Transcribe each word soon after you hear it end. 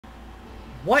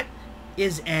What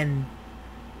is an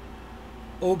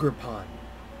Ogerpon?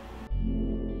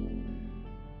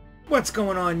 What's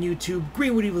going on, YouTube?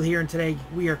 Greenwood Evil here, and today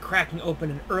we are cracking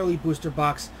open an early booster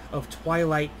box of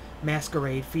Twilight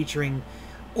Masquerade featuring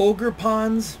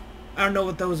Ogerpons. I don't know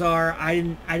what those are.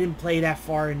 I didn't play that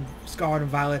far in Scarlet and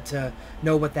Violet to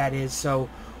know what that is, so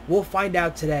we'll find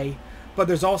out today. But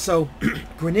there's also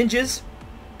Greninjas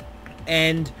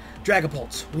and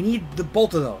Dragapults. We need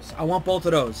both of those. I want both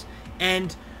of those.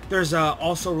 And there's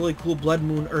also really cool Blood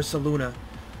Moon Ursaluna.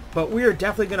 But we are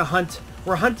definitely going to hunt.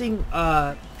 We're hunting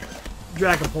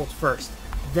Dragapults first,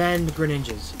 then the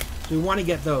Greninjas. So we want to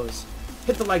get those.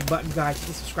 Hit the like button, guys. Hit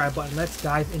the subscribe button. Let's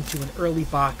dive into an early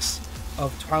box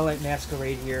of Twilight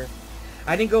Masquerade here.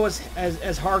 I didn't go as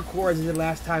hardcore as I did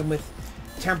last time with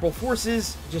Temporal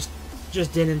Forces. Just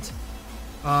didn't.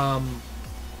 I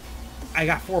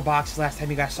got 4 boxes last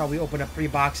time. You guys saw we opened up 3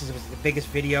 boxes. It was the biggest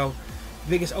video,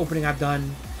 biggest opening I've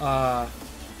done, I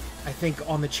think,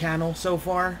 on the channel so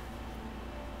far.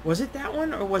 Was it that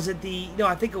one, or was it the... No,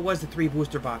 I think it was the 3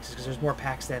 booster boxes, because there's more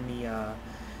packs than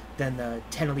the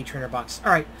 10 Elite Trainer boxes.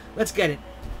 Alright, let's get it.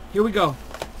 Here we go.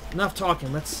 Enough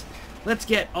talking. Let's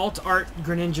get Alt Art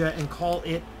Greninja and call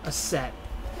it a set.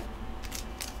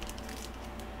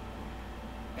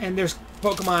 And there's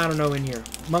Pokemon I don't know in here.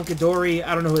 Munkidori,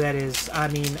 I don't know who that is. I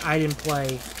mean, I didn't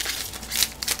play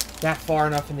that far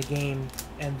enough in the game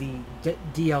and the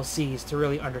DLCs to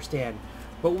really understand.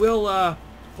 But we'll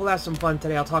have some fun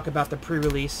today. I'll talk about the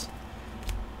pre-release.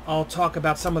 I'll talk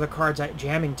about some of the cards at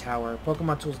Jamming Tower.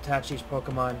 Pokemon tools attached to each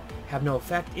Pokemon have no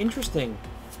effect. Interesting.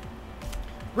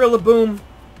 Rillaboom,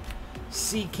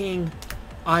 Sea King,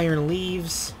 Iron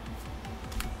Leaves,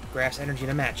 Grass Energy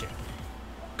to match it.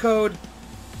 Code.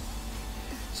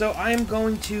 So I am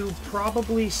going to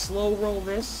probably slow roll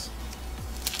this.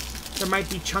 There might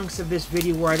be chunks of this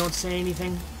video where I don't say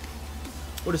anything.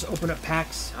 We'll just open up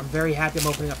packs. I'm very happy I'm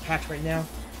opening up packs right now.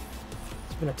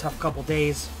 It's been a tough couple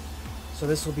days, so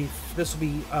this will be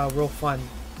real fun.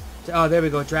 Oh, there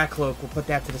we go, Dracloak. We'll put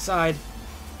that to the side.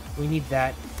 We need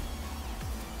that.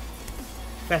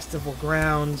 Festival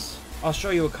Grounds. I'll show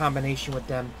you a combination with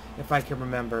them if I can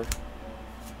remember.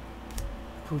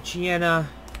 Poochyena,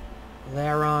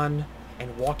 Laron,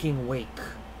 and Walking Wake.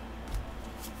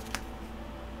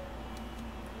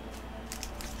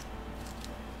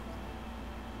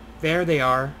 There they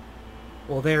are.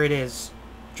 Well, there it is.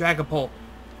 Dragapult.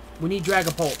 We need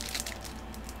Dragapult.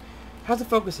 How's it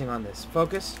focusing on this?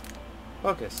 Focus?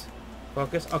 Focus.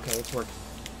 Focus? Okay, it's working.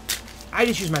 I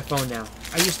just use my phone now.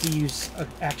 I used to use an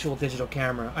actual digital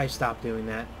camera. I stopped doing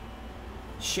that.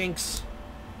 Shinx,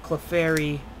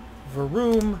 Clefairy,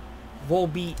 Varoom,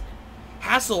 Volbeat,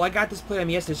 Hassel. I got this play on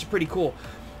yesterday. It's pretty cool.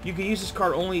 You can use this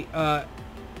card only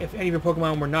if any of your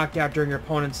Pokemon were knocked out during your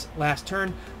opponent's last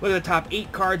turn. Look at the top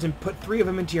 8 cards and put 3 of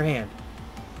them into your hand.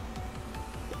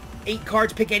 8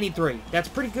 cards, pick any 3. That's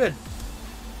pretty good.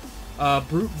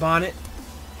 Brute Bonnet,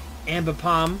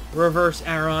 Ambipom, Reverse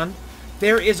Aron.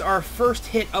 There is our first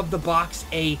hit of the box,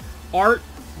 a Art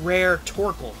Rare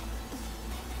Torkoal.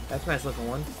 That's a nice looking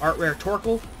one. Art Rare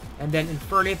Torkoal. And then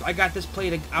Infernape. I got this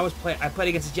played. I played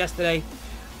against it yesterday.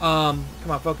 Come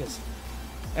on, focus.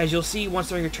 As you'll see, once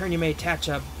during your turn, you may attach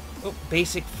a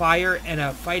basic fire and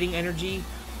a fighting energy,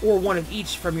 or one of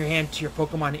each from your hand to your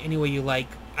Pokemon any way you like.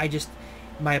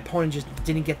 My opponent just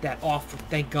didn't get that off,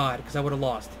 thank God, because I would have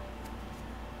lost.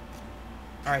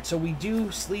 Alright, so we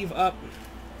do sleeve up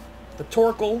the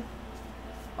Torkoal,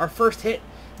 our first hit.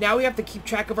 Now we have to keep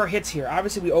track of our hits here.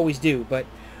 Obviously, we always do, but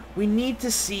we need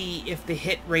to see if the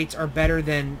hit rates are better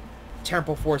than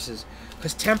Temporal Forces,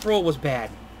 because Temporal was bad.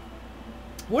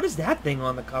 What is that thing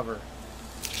on the cover?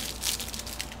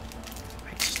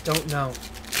 I just don't know.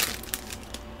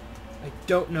 I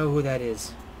don't know who that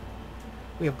is.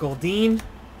 We have Goldeen,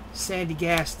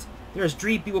 Sandygast. There's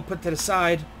Dreepy we'll put to the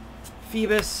side.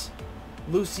 Phoebus,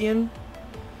 Lucian.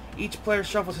 Each player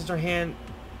shuffles their hand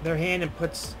and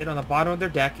puts it on the bottom of their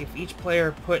deck. If each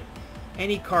player put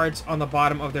any cards on the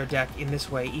bottom of their deck in this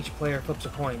way, each player flips a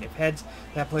coin. If heads,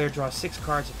 that player draws 6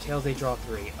 cards. If tails, they draw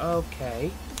 3.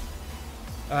 Okay.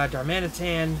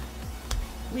 Darmanitan,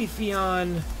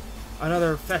 Leafeon,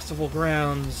 another Festival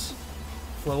Grounds,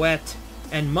 Floette,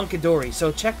 and Munkidori.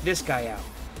 So check this guy out.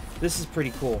 This is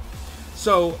pretty cool.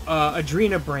 So,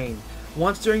 Adrena Brain.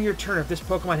 Once during your turn, if this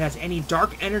Pokemon has any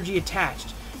dark energy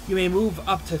attached, you may move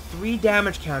up to 3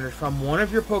 damage counters from one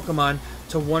of your Pokemon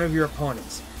to one of your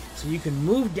opponents. So you can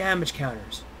move damage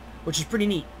counters, which is pretty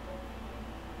neat.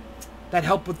 That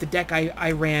helped with the deck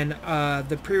I ran.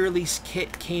 The pre-release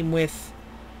kit came with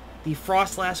the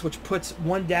Frostlass, which puts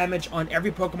 1 damage on every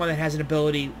Pokemon that has an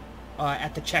ability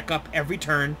at the checkup every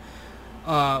turn.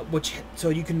 so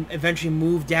you can eventually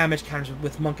move damage counters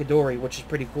with Munkidori, which is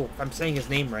pretty cool. If I'm saying his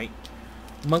name right.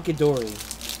 Munkidori.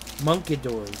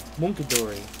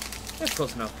 That's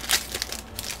close enough.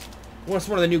 What's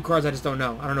one of the new cards I just don't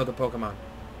know? I don't know the Pokemon.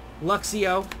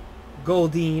 Luxio,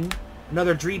 Goldeen,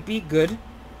 another Dreepy, good.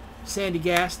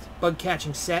 Sandygast, Bug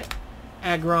Catching Set,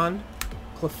 Aggron,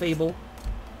 Clefable,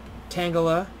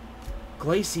 Tangela,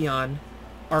 Glaceon,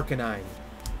 Arcanine.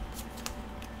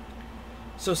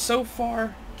 So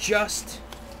far, just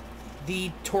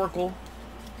the Torkoal.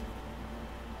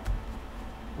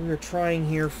 We are trying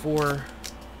here for...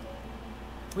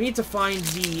 We need to find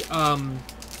the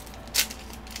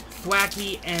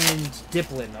Thwackey and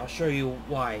Dipplin. I'll show you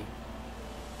why.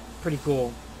 Pretty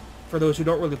cool. For those who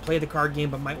don't really play the card game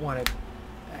but might want to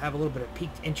have a little bit of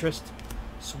piqued interest.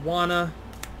 Swanna,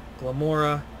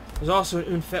 Glamora. There's also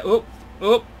an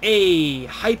a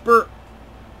Hyper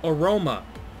Aroma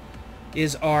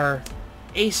is our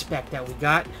A-Spec that we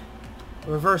got.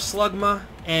 Reverse Slugma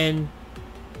and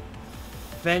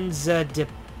Fenzadipiti?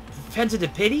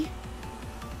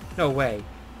 No way.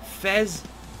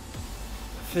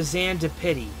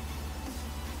 Fazandipiti.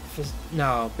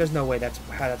 No, there's no way that's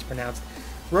how that's pronounced.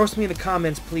 Roast me in the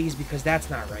comments, please, because that's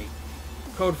not right.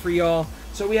 Code for y'all.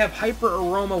 So we have Hyper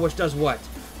Aroma, which does what?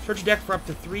 Search your deck for up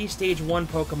to 3 Stage 1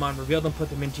 Pokemon, reveal them, put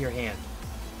them into your hand.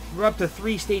 We're up to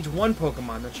 3 Stage 1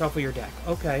 Pokemon, then shuffle your deck.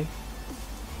 Okay.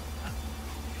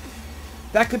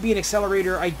 That could be an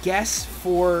accelerator, I guess,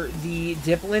 for the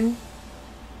Dipplin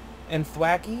and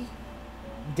Thwackey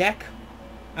deck.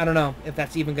 I don't know if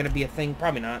that's even going to be a thing.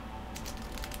 Probably not.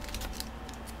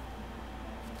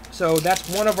 So that's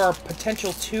one of our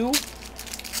potential 2.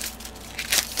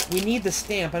 We need the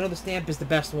Stamp. I know the Stamp is the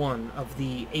best one of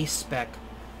the Ace Spec.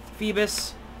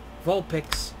 Phoebus,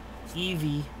 Vulpix,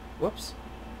 Eevee,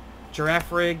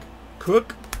 Girafarig,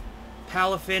 Cook,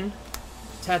 Palafin,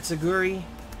 Tatsuguri,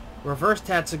 Reverse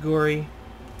Tatsuguri.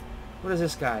 What is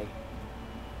this guy?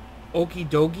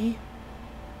 Okidogi?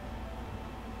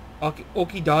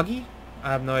 Okidogi?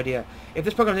 I have no idea. If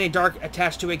this Pokemon has any dark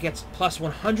attached to it, it gets plus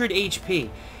 100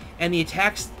 HP. And the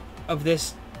attacks of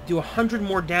this do 100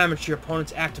 more damage to your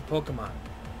opponent's active Pokemon.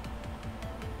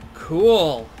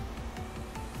 Cool.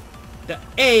 We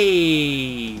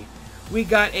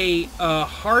got a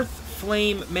Hearth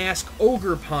Flame Mask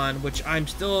Ogerpon, which I'm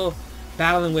still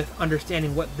battling with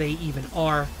understanding what they even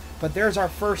are. But there's our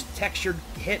first textured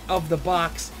hit of the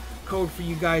box. Code for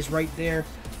you guys right there.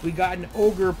 We got an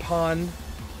Ogerpon.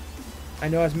 I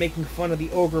know I was making fun of the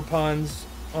Ogerpons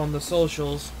on the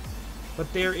socials,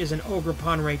 but there is an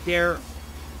Ogerpon right there.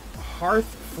 Hearth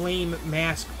Flame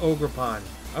Mask Ogerpon.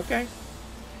 Okay.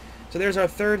 So there's our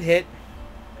third hit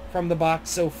from the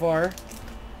box so far.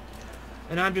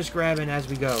 And I'm just grabbing as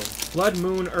we go. Blood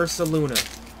Moon Ursaluna.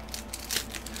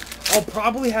 I'll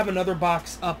probably have another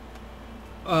box up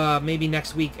maybe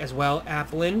next week as well.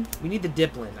 Applin. We need the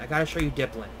Dipplin. I gotta show you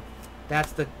Dipplin.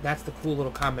 That's the cool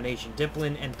little combination.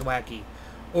 Dipplin and Thwackey.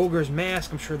 Ogre's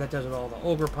Mask. I'm sure that does it all. The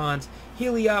Ogerpons.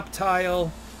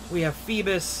 Helioptile. We have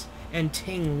Phoebus and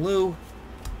Ting Lu.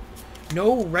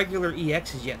 No regular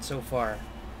EXs yet so far.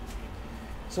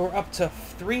 So we're up to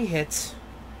 3 hits.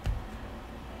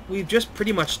 We've just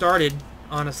pretty much started,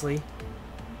 honestly.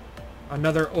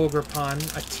 Another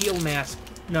Ogerpon. A Teal Mask.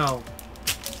 No.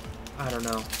 I don't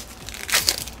know.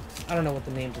 I don't know what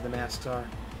the names of the masks are.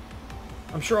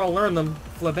 I'm sure I'll learn them.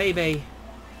 Flabebe,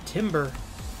 Timber,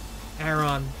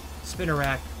 Aron,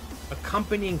 Spinarak,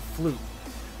 Accompanying Flute.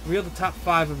 Reveal the top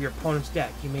 5 of your opponent's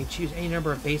deck. You may choose any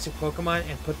number of basic Pokemon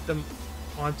and put them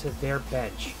onto their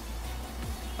bench.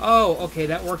 Oh, okay,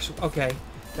 that works. Okay,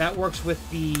 that works with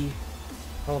the...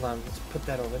 Hold on, let's put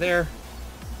that over there.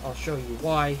 I'll show you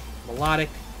why. Melodic.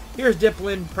 Here's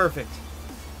Dipplin. Perfect.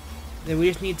 Then we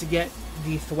just need to get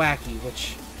the Thwackey,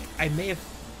 which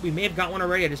we may have got one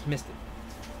already. I just missed it.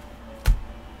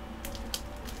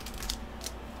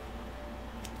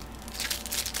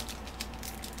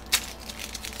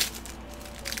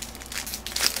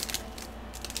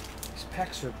 These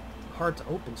packs are hard to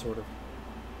open, sort of.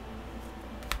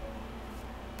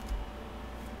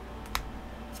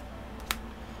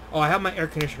 Oh, I have my air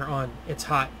conditioner on. It's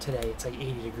hot today. It's like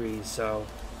 80 degrees, so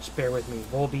just bear with me.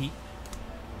 Volbeat,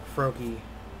 Froakie,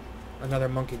 another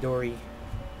Munkidori.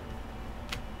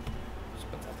 Just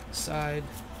put that to the side.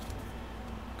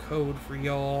 Code for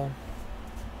y'all.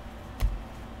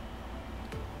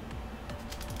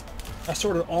 I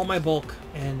sorted all my bulk,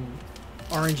 and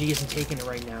RNG isn't taking it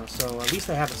right now, so at least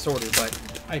I have it sorted, but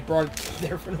I brought it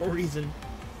there for no reason.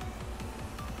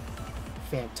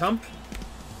 Phantump,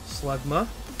 Slugma,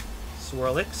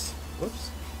 Swirlix,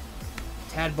 whoops,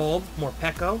 Tadbulb,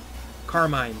 Morpeko,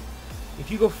 Carmine. If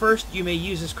you go first, you may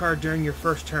use this card during your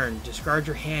first turn. Discard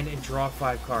your hand and draw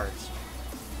 5 cards.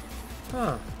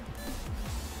 Huh.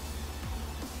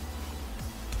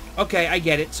 Okay, I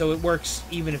get it. So it works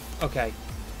even if... Okay.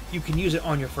 You can use it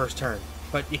on your first turn.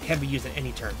 But it can be used at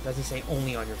any turn. It doesn't say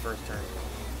only on your first turn.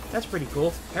 That's pretty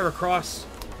cool. Heracross.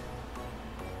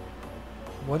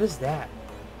 What is that?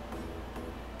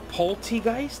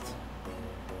 Poltegeist?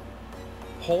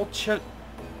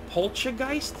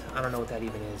 Poltegeist? I don't know what that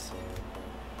even is.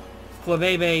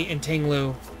 Flabebe and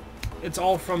Tinglu. It's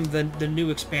all from the new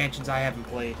expansions I haven't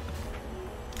played.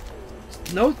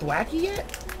 No Thwackey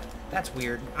yet? That's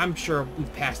weird. I'm sure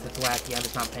we've passed the Thwackey. I'm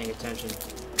just not paying attention.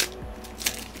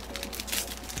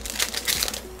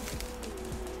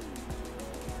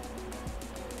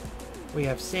 We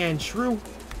have Sandshrew,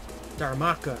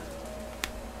 Darmaka,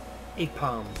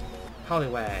 Apom,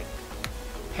 Poliwag,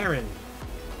 Heron.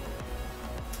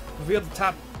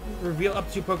 Reveal up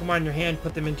to 2 Pokemon in your hand,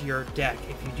 put them into your deck.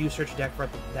 If you do search your deck for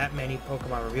that many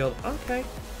Pokemon revealed, okay.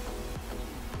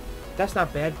 That's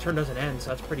not bad. Turn doesn't end,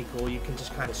 so that's pretty cool. You can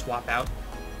just kind of swap out.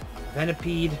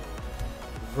 Venipede,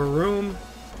 Varoom,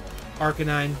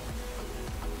 Arcanine.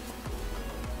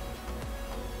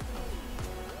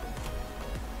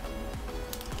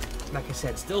 Like I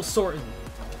said, still sorting.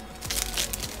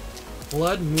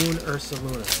 Blood Moon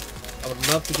Ursaluna. I would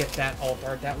love to get that alt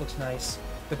art. That looks nice.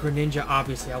 The Greninja,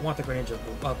 obviously. I want the Greninja.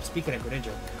 Well, speaking of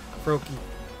Greninja, Froakie,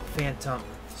 Phantom,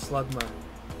 Slugma,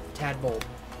 Tadpole,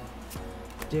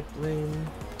 Dipplin,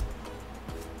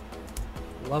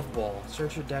 Love Ball.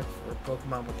 Search your deck for a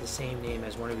Pokemon with the same name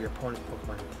as one of your opponent's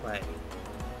Pokemon in play.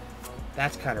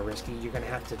 That's kind of risky. You're going to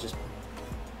have to just...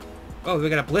 Oh, we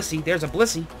got a Blissey. There's a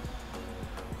Blissey.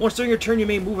 Once during your turn, you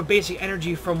may move a basic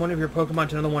energy from one of your Pokemon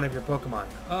to another one of your Pokemon.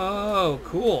 Oh,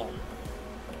 cool.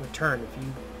 Return.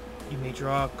 You may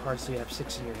draw cards so you have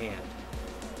 6 in your hand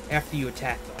after you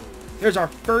attack them. There's our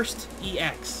first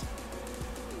EX.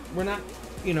 We're not,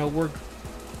 you know, we're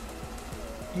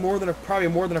probably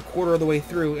more than a quarter of the way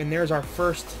through, and there's our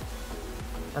first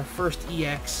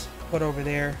EX put over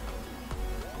there.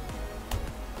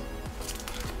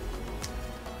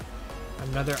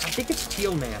 Another, I think it's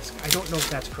Teal Mask. I don't know if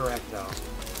that's correct, though.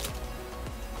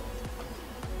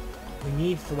 We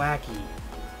need Thwackey.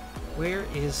 Where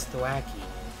is Thwackey?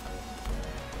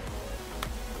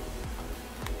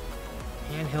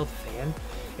 Handheld Fan.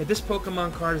 If this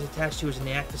Pokemon card is attached to an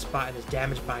inactive spot and is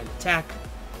damaged by an attack,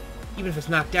 even if it's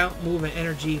knocked out, move an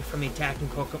energy from the attacking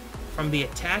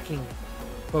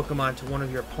Pokemon to one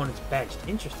of your opponent's bench.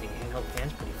 Interesting. Handheld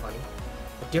Fan's pretty funny.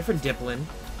 A different Dipplin.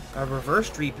 A reverse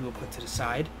Dreepy will put to the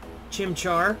side,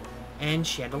 Chimchar, and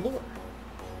Chandelure.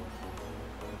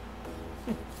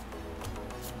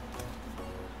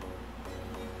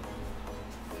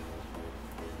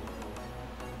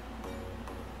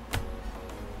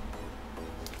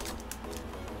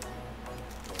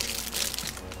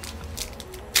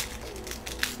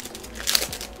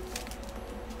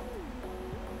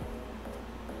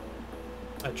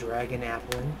 A Dragon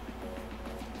Applin.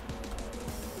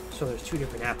 So there's 2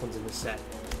 different Applins in the set.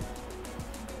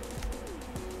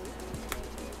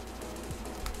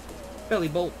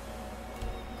 Bellybolt,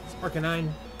 Arcanine,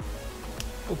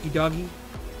 Okidogi,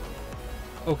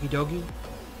 Okidogi.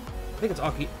 I think it's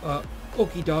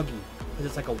Okidogi, because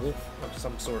it's like a wolf of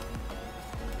some sort.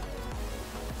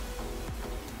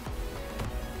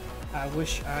 I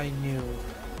wish I knew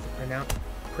the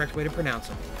correct way to pronounce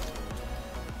them.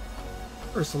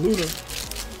 Ursaluna.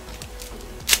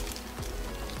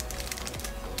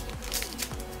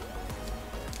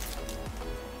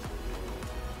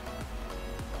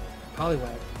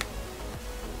 Poliwag.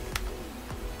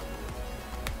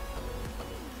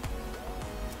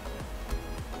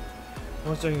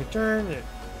 Once during your turn,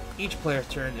 each player's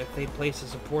turn, if they place a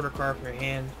supporter card from your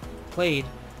hand played,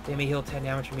 they may heal 10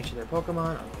 damage from each of their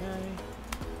Pokemon. Okay.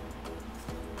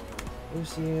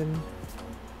 Lucian.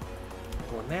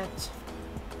 Clement.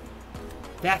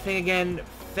 That thing again.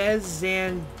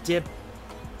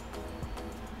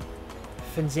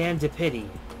 Fenzandipity.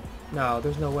 No,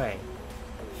 there's no way.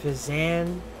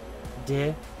 Fazandipity.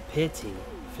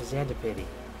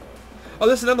 Oh,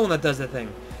 this is another one that does that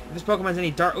thing. If this Pokemon has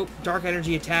any dark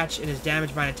energy attached and is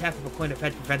damaged by an attack with a coin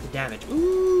effect, prevent the damage.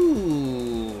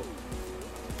 Ooh.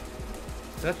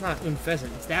 So that's not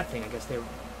Unfezant. It's that thing I guess they were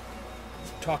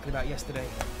talking about yesterday.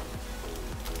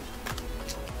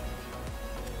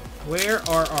 Where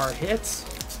are our hits?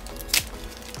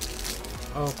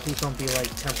 Oh, please don't be like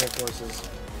Temporal Forces.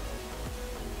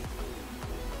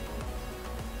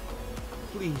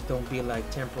 Please don't be like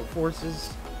Temporal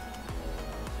Forces.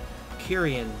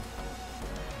 Kyrian.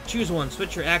 Choose one.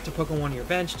 Switch your active Pokemon to your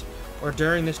bench. or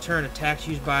during this turn, attacks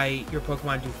used by your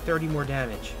Pokemon do 30 more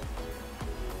damage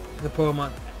to the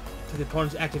Pokemon to the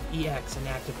opponent's active EX and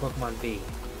active Pokemon V.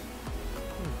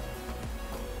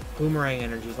 Boomerang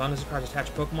energy. As long as the card is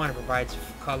attached to Pokemon, it provides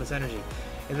colorless energy.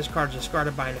 If this card is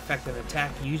discarded by an effective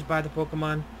attack used by the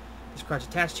Pokemon this card's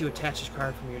attached to, attach this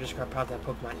card from your discard pile to that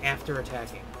Pokemon after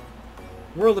attacking.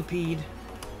 Whirlipede,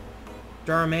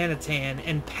 Darmanitan,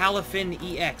 and Palafin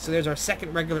EX. So there's our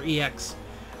second regular EX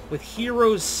with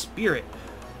Hero's Spirit.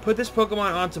 Put this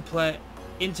Pokemon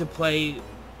into play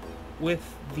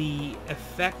with the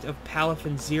effect of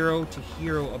Palafin 0 to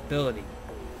Hero ability.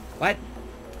 What?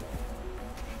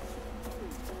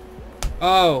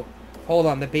 Oh, hold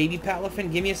on. The baby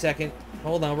Palafin? Give me a second.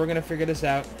 Hold on, we're going to figure this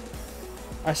out.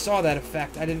 I saw that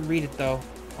effect. I didn't read it, though,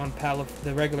 on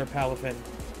the regular Palafin.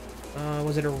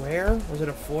 Was it a rare? Was it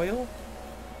a foil?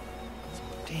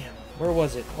 Damn. Where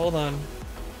was it? Hold on.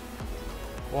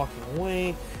 Walking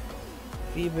Wink.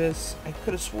 Phoebus. I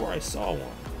could have swore I saw one.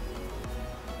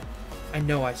 I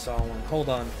know I saw one. Hold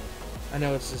on. I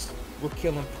know it's just... we're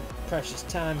killing precious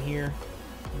time here.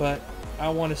 But I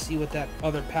want to see what that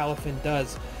other Palafin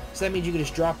does. So that means you can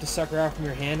just drop the sucker out from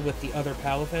your hand with the other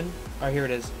Palafin. Alright, here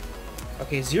it is.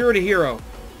 Okay, 0 to Hero.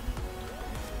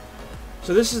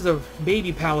 So this is the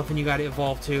baby Palafin you got to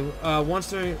evolve to.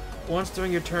 Once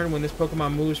during your turn, when this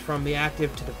Pokemon moves from the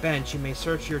active to the bench, you may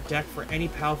search your deck for any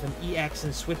Palafin EX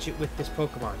and switch it with this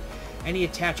Pokemon. Any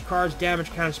attached cards,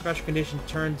 damage counter, special condition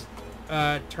turns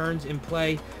in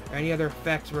play, or any other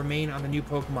effects remain on the new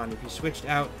Pokemon. If you switched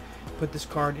out, put this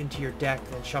card into your deck,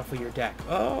 then shuffle your deck.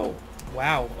 Oh,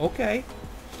 wow. Okay.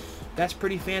 That's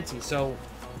pretty fancy. So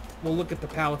we'll look at the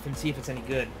Palafin, see if it's any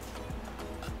good.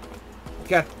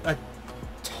 Got a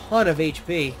ton of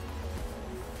HP.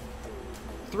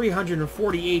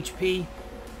 340 HP.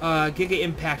 Giga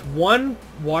Impact. 1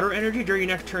 water energy during your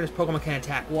next turn this Pokemon can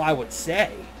attack. Well, I would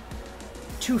say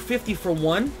 250 for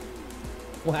 1.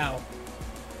 Wow.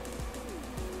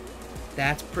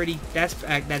 That's pretty. That's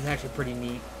actually pretty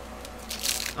neat.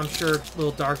 I'm sure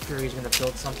little Dark Fury is going to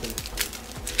build something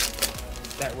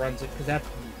that runs it, because that's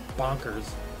bonkers.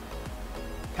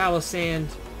 Palisand,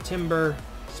 Timber,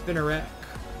 Spinarak,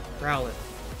 Growlithe,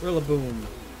 Rillaboom,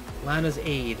 Lana's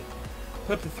Aid.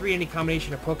 Put up to 3 any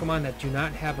combination of Pokemon that do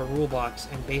not have a rule box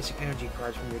and basic energy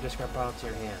cards from your discard pile to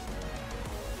your hand.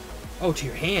 Oh, to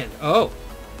your hand. Oh.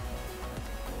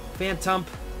 Phantump,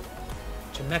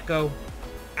 Chimecho,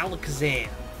 Alakazam.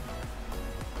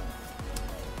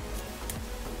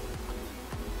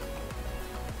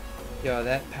 Yo,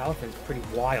 that Palafin's pretty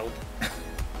wild.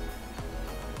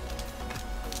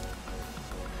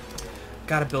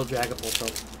 Gotta build Dragapult, though.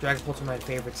 Dragapults are my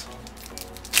favorites.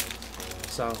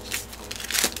 So,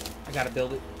 I gotta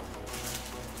build it.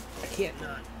 I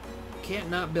can't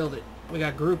not build it. We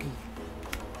got Grookey,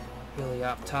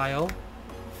 Helioptile,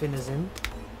 Finizen,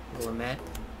 Willamette,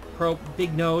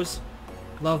 Big Nose,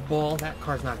 Love Ball. That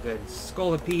card's not good.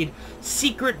 Scolipede.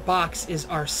 Secret Box is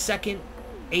our second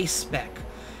ace spec.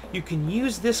 You can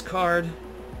use this card.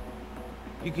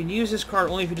 You can use this card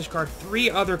only if you discard 3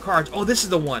 other cards. Oh, this is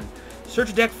the one. Search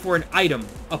your deck for an item,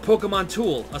 a Pokemon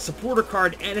tool, a supporter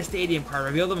card, and a stadium card.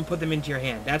 Reveal them and put them into your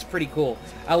hand. That's pretty cool.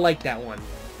 I like that one.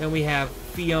 Then we have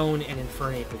Fione and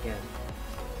Infernape again.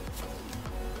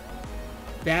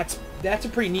 That's a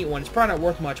pretty neat one. It's probably not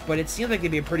worth much, but it seems like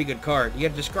it'd be a pretty good card. You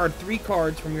have to discard 3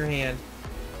 cards from your hand.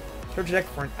 Search your deck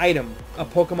for an item, a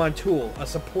Pokemon tool, a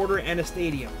supporter, and a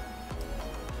stadium.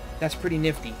 That's pretty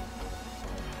nifty.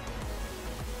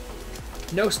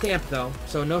 No stamp, though.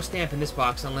 So no stamp in this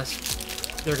box unless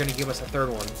they're going to give us a third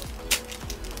one.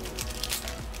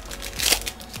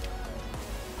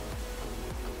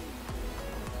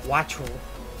 Watchful.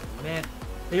 Man.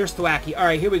 There's Thwackey.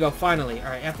 Alright, here we go, finally.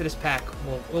 Alright, after this pack,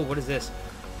 well, oh, what is this?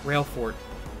 Railfort.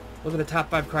 Look at the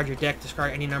top 5 cards of your deck,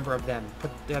 discard any number of them.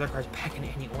 Put the other cards back in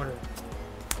any order.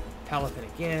 Palafin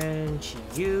again,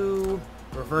 Chi-Yu,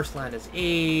 Reverse Lana's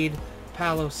Aid,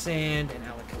 Palossand, and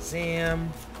Alakazam.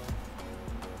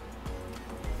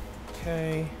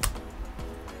 Okay.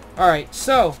 Alright,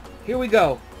 so, here we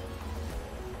go.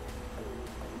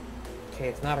 Okay,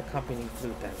 it's not accompanying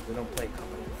flute then. We don't play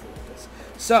accompanying flute with this.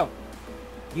 So,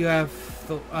 you have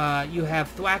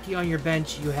Thwackey on your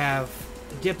bench. You have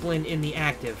Dipplin in the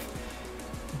active.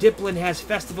 Dipplin has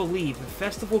Festival Leave. The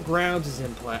Festival Grounds is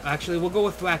in play. Actually, we'll go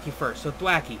with Thwackey first. So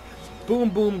Thwackey, Boom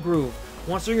Boom Groove.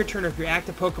 Once during your turn, if your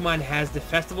active Pokemon has the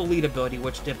Festival Lead ability,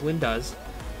 which Dipplin does,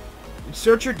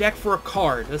 search your deck for a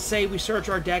card. Let's say we search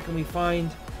our deck and we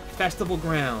find Festival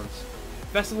Grounds.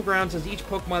 Festival Grounds says each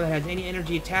Pokemon that has any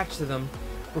energy attached to them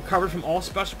recovered from all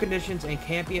special conditions and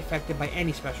can't be affected by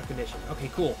any special condition. Okay,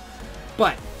 cool.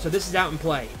 But, so this is out in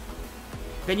play.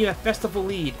 Then you have Festival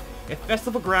Lead. If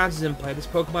Festival Grounds is in play, this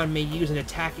Pokemon may use an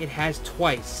attack it has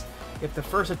twice. If the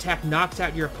first attack knocks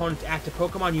out your opponent's active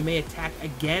Pokemon, you may attack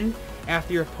again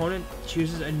after your opponent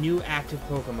chooses a new active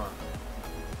Pokemon.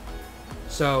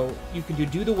 So, you can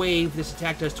do the wave. This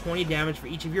attack does 20 damage for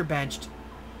each of your benched,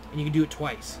 and you can do it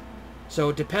twice. So,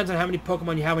 it depends on how many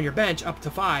Pokemon you have on your bench, up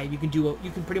to 5. You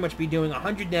can pretty much be doing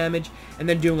 100 damage, and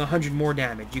then doing 100 more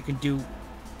damage. You can do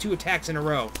 2 attacks in a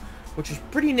row, which is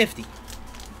pretty nifty.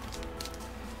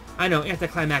 I know,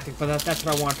 anticlimactic, but that's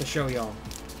what I wanted to show y'all.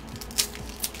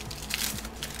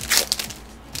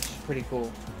 Pretty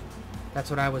cool. That's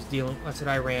what I was dealing. That's what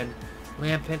I ran.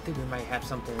 Lampent. I think we might have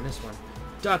something in this one.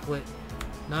 Ducklet,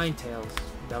 Ninetales,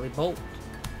 Belly Bolt,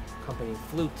 Company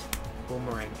Flute,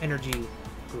 Boomerang Energy,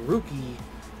 Garuki,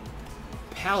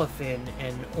 Palafin,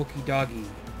 and Okidogi.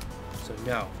 So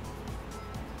no.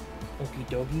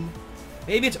 Okidogi?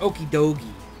 Maybe it's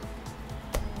Okidogi.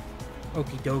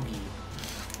 Okidogi.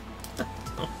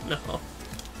 Oh no.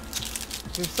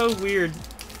 It's so weird.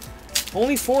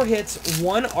 Only 4 hits,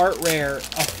 1 art rare,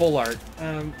 a full art.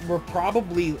 We're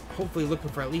probably, hopefully, looking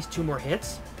for at least 2 more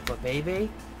hits. Babebe,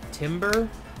 Timber,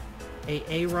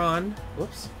 Aaron,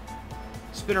 whoops,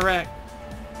 Spinneret,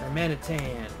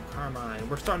 Hermanitan, Carmine.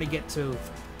 We're starting to get to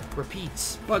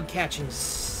repeats. Bug Catching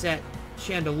Set,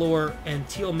 Chandelure, and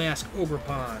Teal Mask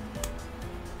Ogerpon.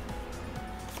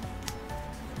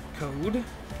 Code.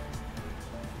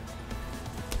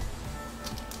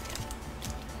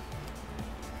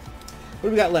 What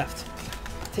do we got left?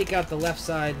 Take out the left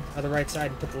side, or the right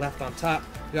side, and put the left on top.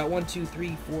 We got 1, 2,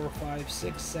 3, 4, 5,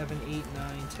 6, 7, 8, 9,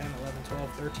 10, 11,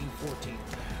 12, 13, 14.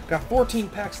 Got 14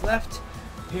 packs left.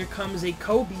 Here comes a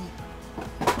Kobe.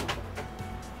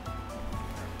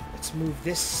 Let's move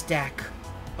this stack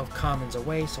of commons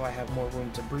away so I have more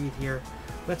room to breathe here.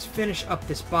 Let's finish up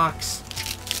this box.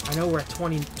 I know we're at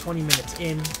 20 minutes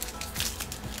in,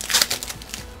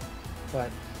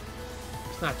 but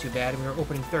not too bad. We're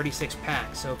opening 36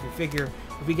 packs, so if you figure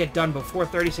if we get done before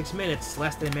 36 minutes, it's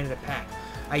less than a minute a pack.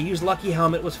 I used Lucky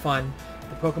Helmet, was fun.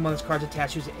 The Pokemon this card's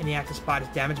attached to in the active spot is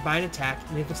damaged by an attack,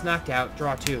 and if it's knocked out,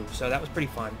 draw 2. So that was pretty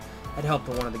fun. That helped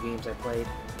in one of the games I played.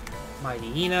 Mighty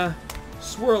Ina,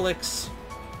 Swirlix,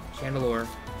 Chandelure.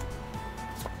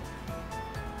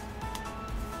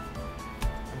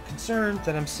 I'm concerned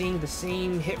that I'm seeing the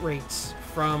same hit rates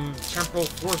from Temporal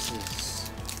Forces.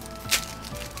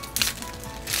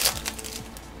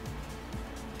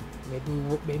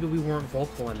 Maybe we weren't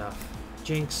vocal enough.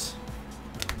 Jinx.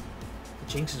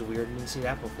 Jinx is weird. I didn't see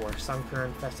that before.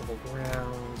 Sunkern, Festival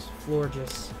Grounds,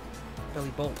 Florges,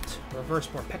 Belly Bolt, Reverse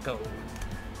Morpeko,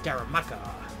 Darumaka,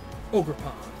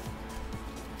 Ogerpon.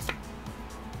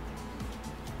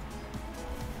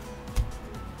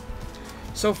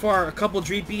 So far, a couple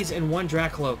Dreepies and 1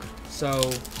 Dracloak.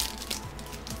 So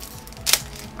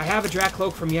I have a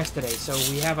Dracloak from yesterday. So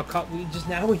we have a couple. We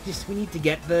need to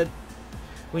get the.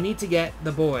 We need to get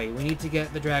the boy. We need to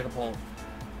get the Dragapult.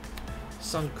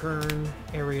 Sunkern,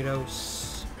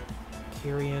 Ariados,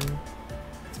 Kyrian,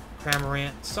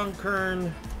 Cramorant,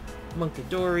 Sunkern,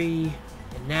 Munkidori,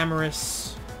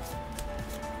 Enamorus.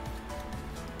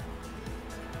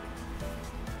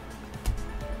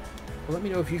 Well, let me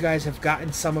know if you guys have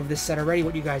gotten some of this set already.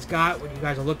 What you guys got, what you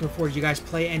guys are looking for. Did you guys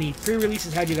play any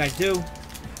pre-releases? How'd you guys do?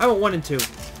 I went 1 and 2.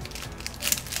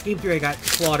 Game 3 I got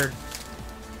slaughtered.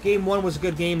 Game 1 was a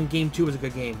good game, and Game 2 was a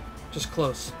good game. Just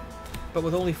close. But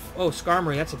with only... Oh,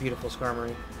 Skarmory. That's a beautiful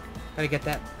Skarmory. Gotta get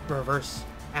that reverse.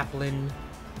 Applin,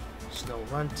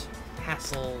 Snowrunt,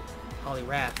 Hassel,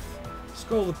 Poliwrath,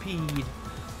 Scolipede,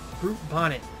 Brute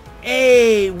Bonnet.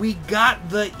 Hey! We got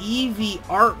the Eevee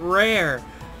Art Rare!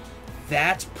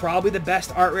 That's probably the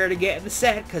best Art Rare to get in the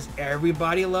set, because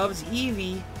everybody loves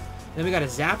Eevee. Then we got a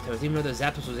Zapdos. I didn't even know the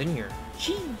Zapdos was in here.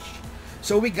 Sheesh!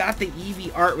 So we got the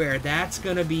Eevee Art Rare. That's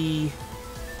gonna be...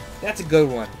 That's a good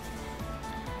one.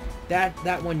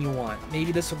 That one you want.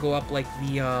 Maybe this will go up like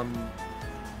the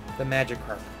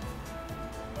Magikarp.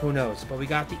 Who knows? But we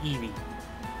got the Eevee.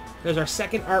 There's our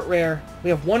second Art Rare.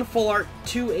 We have 1 full art,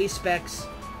 2 A-Specs,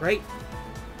 right?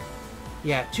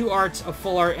 Yeah, 2 arts, a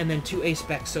full art, and then 2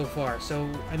 A-Specs so far. So,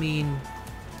 I mean...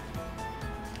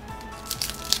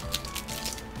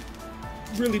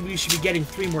 Really, we should be getting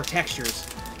 3 more textures.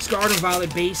 Scarlet and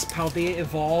Violet base, Paldea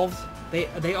evolved.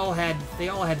 They all had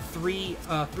 3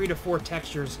 to 4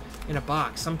 textures in a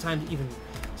box. Sometimes even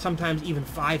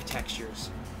 5 textures.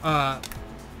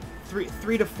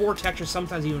 3 to 4 textures.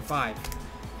 Sometimes even 5.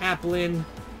 Applin,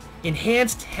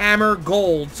 Enhanced Hammer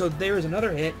Gold. So there is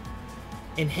another hit.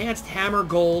 Enhanced Hammer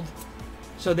Gold.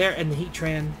 So there, and the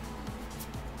Heatran.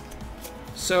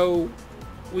 So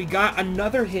we got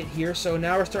another hit here, so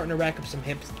now we're starting to rack up some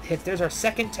hits. There's our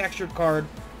second textured card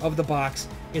of the box.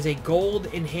 Is a gold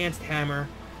enhanced hammer.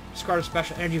 Discard a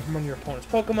special energy from one of your opponent's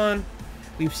Pokemon.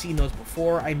 We've seen those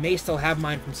before. I may still have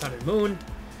mine from Sun and Moon.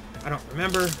 I don't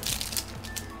remember.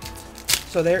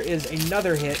 So there is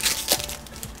another hit.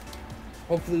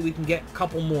 Hopefully we can get a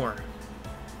couple more.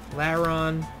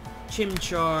 Laron,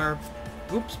 Chimchar,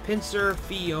 oops, Pinsir,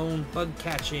 Fion, Bug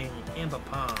Catching,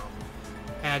 Ambipom,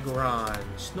 Aggron,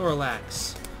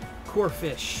 Snorlax,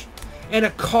 Corphish, and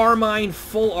a Carmine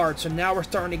Full Art. So now we're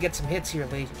starting to get some hits here,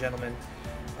 ladies and gentlemen.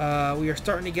 We are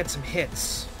starting to get some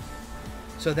hits.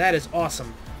 So that is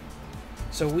awesome.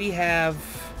 So we have...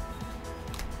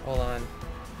 Hold on.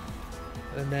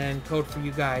 And then code for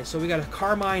you guys. So we got a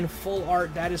Carmine Full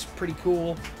Art. That is pretty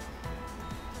cool.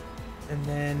 And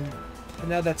then... And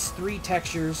now that's 3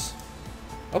 textures.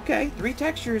 Okay, 3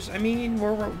 textures. I mean,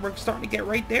 we're starting to get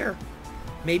right there.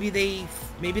 Maybe they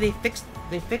fixed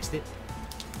it.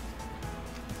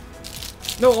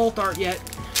 No alt art yet.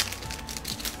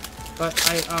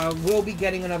 But I will be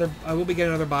getting another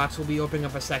box. We'll be opening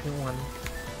up a second one.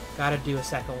 Gotta do a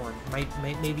second one.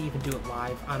 Maybe even do it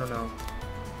live. I don't know.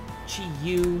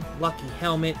 Chi-Yu, Lucky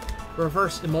Helmet,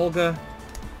 Reverse Emolga,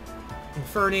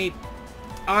 Infernape,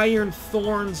 Iron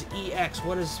Thorns EX.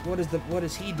 What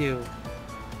does he do?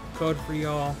 Code for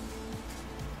y'all.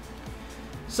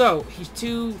 So he's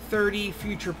 230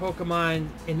 future Pokemon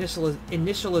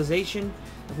initialization.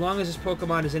 As long as this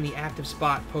Pokemon is in the active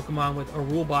spot, Pokemon with a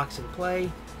rule box in play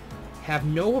have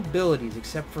no abilities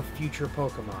except for future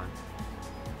Pokemon.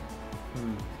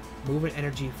 Move an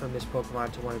energy from this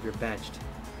Pokemon to one of your benched.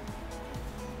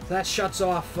 So that shuts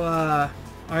off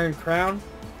Iron Crown.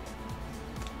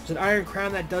 Is it Iron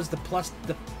Crown that does the plus?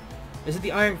 Is it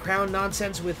the Iron Crown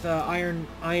nonsense with Iron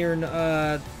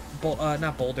not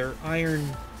Boulder, Iron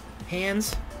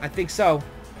Hands? I think so.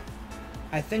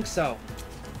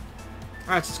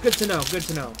 Alright, so it's good to know. Good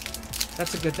to know.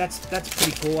 That's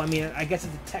pretty cool. I mean, I guess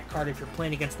it's a tech card if you're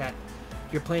playing against that.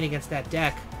 If you're playing against that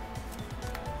deck.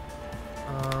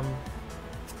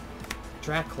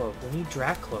 Dracloak. We need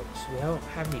Dracloaks. We don't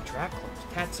have any Dracloaks.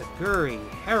 Tatsuguri,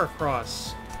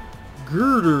 Heracross,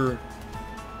 Girder,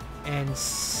 and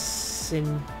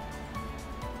Sinat.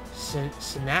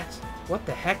 What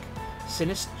the heck?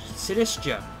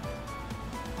 Sinistra.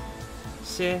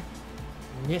 Sinistra.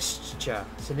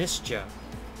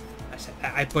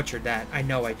 I butchered that. I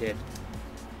know I did,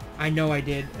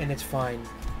 and it's fine.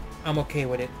 I'm okay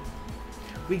with it.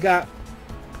 We got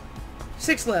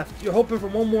 6 left. You're hoping for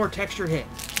one more texture hit.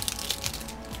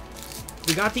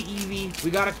 We got the Eevee.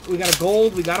 We got a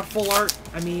gold. We got a full art.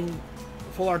 I mean,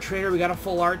 full art trainer. We got a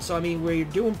full art. So I mean, we're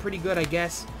doing pretty good, I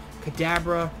guess.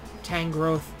 Kadabra,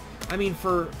 Tangrowth. I mean,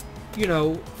 for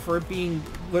it being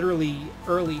literally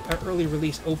early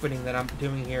release opening that I'm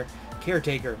doing here.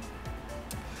 Caretaker.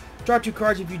 Draw 2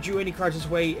 cards if you drew any cards this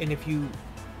way, and if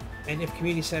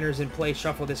Community Center is in play,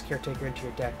 shuffle this Caretaker into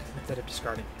your deck instead of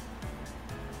discarding.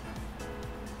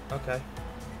 Okay.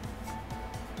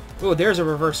 Oh, there's a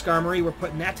reverse Skarmory. We're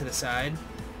putting that to the side.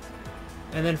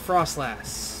 And then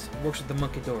Frostlass works with the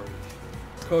Munkidori.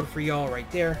 Code for y'all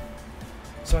right there.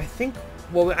 So I think,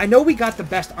 well, I know we got the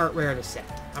best art rare of the set.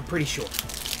 I'm pretty sure.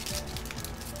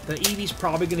 The Eevee's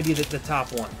probably going to be the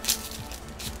top one.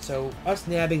 So us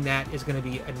nabbing that is going to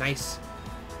be a nice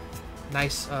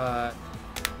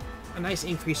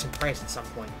increase in price at some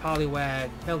point. Poliwag,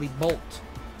 Bolt,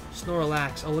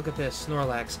 Snorlax. Oh, look at this,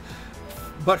 Snorlax.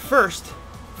 But first,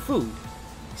 food.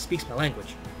 Speaks my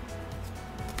language.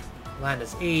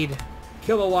 Landa's Aid,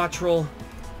 Kilowattrel,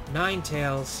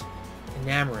 Ninetales, and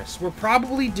Enamorus. We're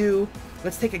probably due.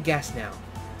 Let's take a guess now.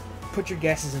 Put your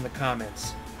guesses in the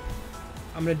comments.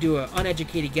 I'm going to do an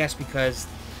uneducated guess because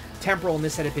Temporal and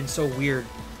this set have been so weird.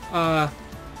 4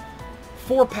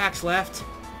 packs left.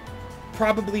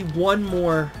 Probably 1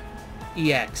 more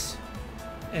EX.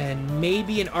 And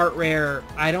maybe an art rare.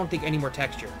 I don't think any more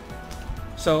texture.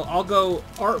 So I'll go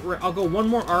art. I'll go 1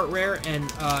 more art rare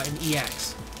and an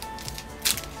EX.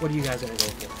 What are you guys gonna go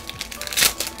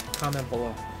for? Comment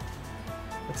below.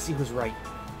 Let's see who's right.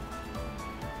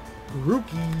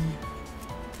 Rookie.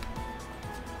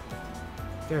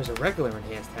 There's a regular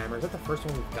enhanced hammer. Is that the first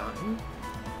one we've gotten?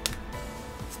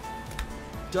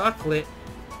 Ducklet.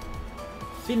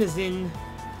 Finazin.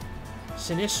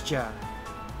 Sinistra.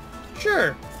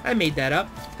 Sure, I made that up.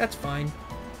 That's fine.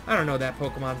 I don't know that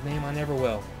Pokemon's name. I never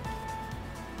will.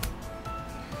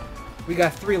 We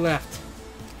got 3 left.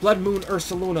 Blood Moon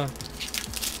Ursaluna.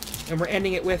 And we're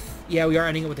ending it with... Yeah, we are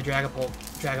ending it with the Dragapult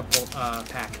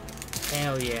pack.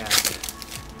 Hell yeah.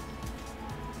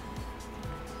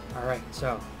 Alright,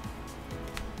 so...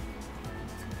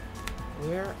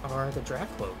 Where are the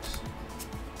Dracloaks?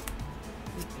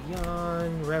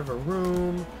 Beyond,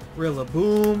 Reveroom,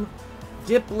 Rillaboom,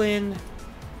 Diplin,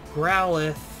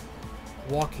 Growlithe,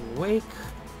 Walking Wake,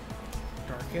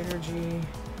 Dark Energy,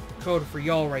 code for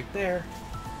y'all right there.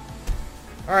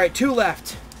 Alright, 2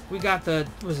 left. We got the,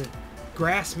 was it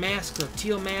Grass Mask or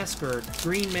Teal Mask or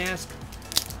Green Mask?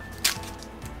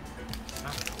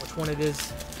 I don't know which one it is.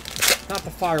 Not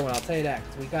the fire one, I'll tell you that,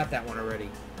 because we got that one already.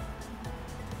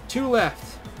 2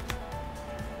 left.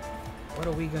 What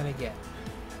are we gonna get?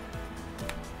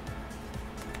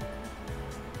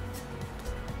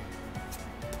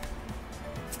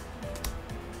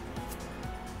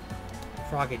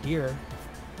 Frogadier.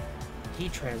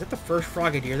 Heatran. Is that the first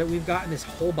Frogadier that we've got in this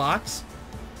whole box?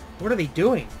 What are they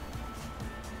doing?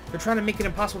 They're trying to make it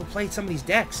impossible to play some of these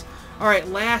decks. Alright,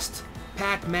 last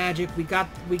pack magic. We got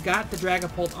the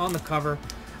Dragapult on the cover.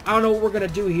 I don't know what we're gonna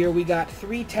do here. We got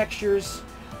 3 textures.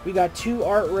 We got 2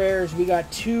 art rares. We got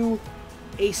 2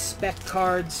 ace spec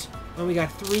cards. And we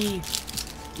got 3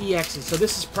 EXs. So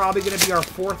this is probably gonna be our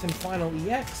 4th and final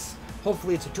EX.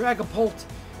 Hopefully it's a Dragapult.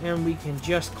 And we can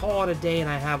just call it a day, and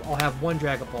I'll have 1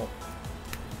 Dragapult.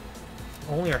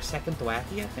 Only our 2nd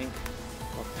Thwackey, I think.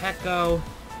 Pekko,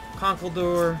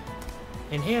 Conkeldurr,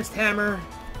 Enhanced Hammer,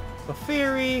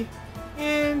 Clefairy,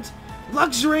 and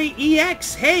Luxray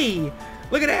EX. Hey,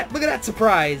 look at that! Look at that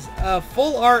surprise!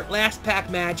 Full art last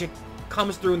pack magic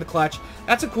comes through in the clutch.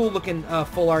 That's a cool looking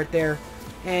full art there,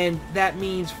 and that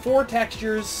means 4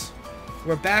 textures.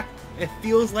 We're back. It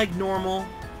feels like normal,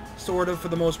 sort of for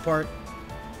the most part.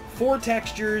 4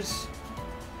 textures,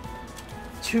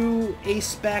 2 ace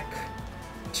spec,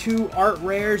 2 art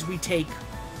rares.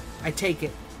 I take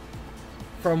it.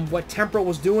 From what Temporal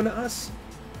was doing to us,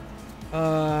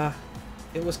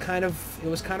 it was kind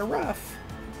of rough.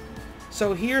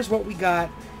 So here's what we got,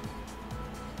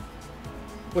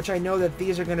 which I know that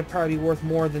these are going to probably be worth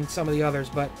more than some of the others,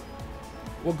 but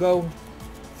we'll go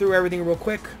through everything real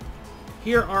quick.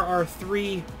 Here are our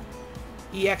 3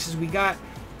 EXs we got.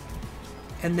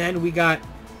 And then we got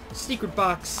Secret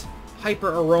Box, Hyper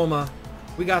Aroma.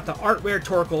 We got the Art Rare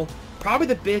Torkoal. Probably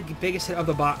the biggest hit of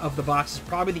the box is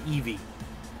probably the Eevee.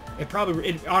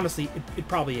 Honestly, it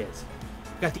probably is.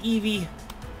 We got the Eevee.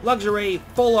 Luxray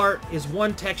Full Art is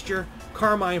 1 texture.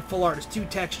 Carmine Full Art is 2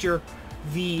 texture.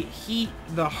 The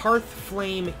Hearth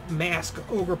Flame Mask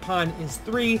Ogerpon is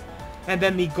 3. And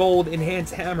then the Gold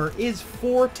Enhanced Hammer is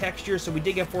 4 textures. So we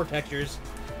did get 4 textures.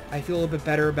 I feel a little bit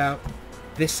better about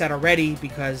this set already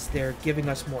because they're giving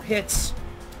us more hits.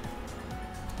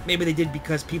 Maybe they did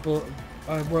because people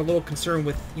were a little concerned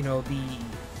with, you know, the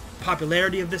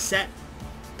popularity of this set,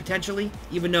 potentially,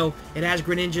 even though it has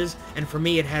Greninjas, and for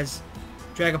me it has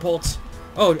Dragapults.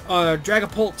 Oh,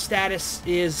 Dragapult status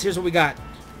is, here's what we got.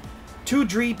 2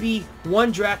 Dreepy,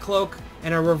 1 Dracloak,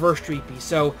 and a reverse Dreepy.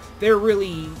 So they're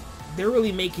really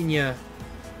making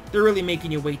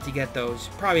you wait to get those.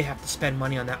 Probably have to spend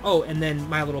money on that. Oh, and then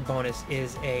my little bonus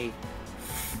is a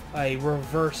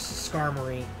reverse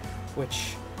Skarmory,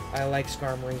 which I like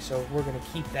Skarmory, so we're going to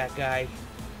keep that guy.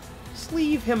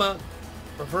 Sleeve him up.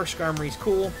 Reverse Skarmory's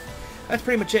cool. That's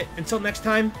pretty much it. Until next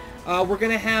time, we're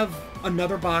going to have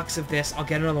another box of this. I'll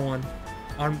get another one.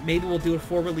 Maybe we'll do it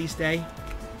for release day.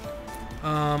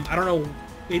 I don't know.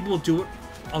 Maybe we'll do it.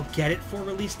 I'll get it for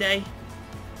release day.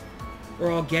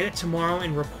 Or I'll get it tomorrow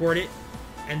and record it,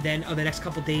 and then the next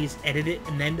couple days edit it,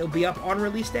 and then it'll be up on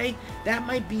release day. That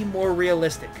might be more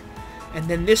realistic. And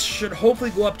then this should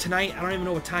hopefully go up tonight. I don't even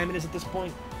know what time it is at this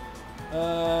point.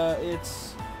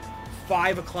 It's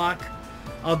 5 o'clock.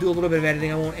 I'll do a little bit of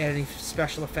editing. I won't add any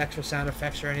special effects or sound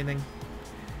effects or anything.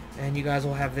 And you guys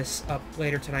will have this up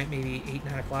later tonight, maybe 8,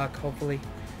 9 o'clock, hopefully.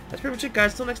 That's pretty much it,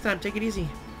 guys. Till next time, take it easy.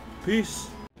 Peace.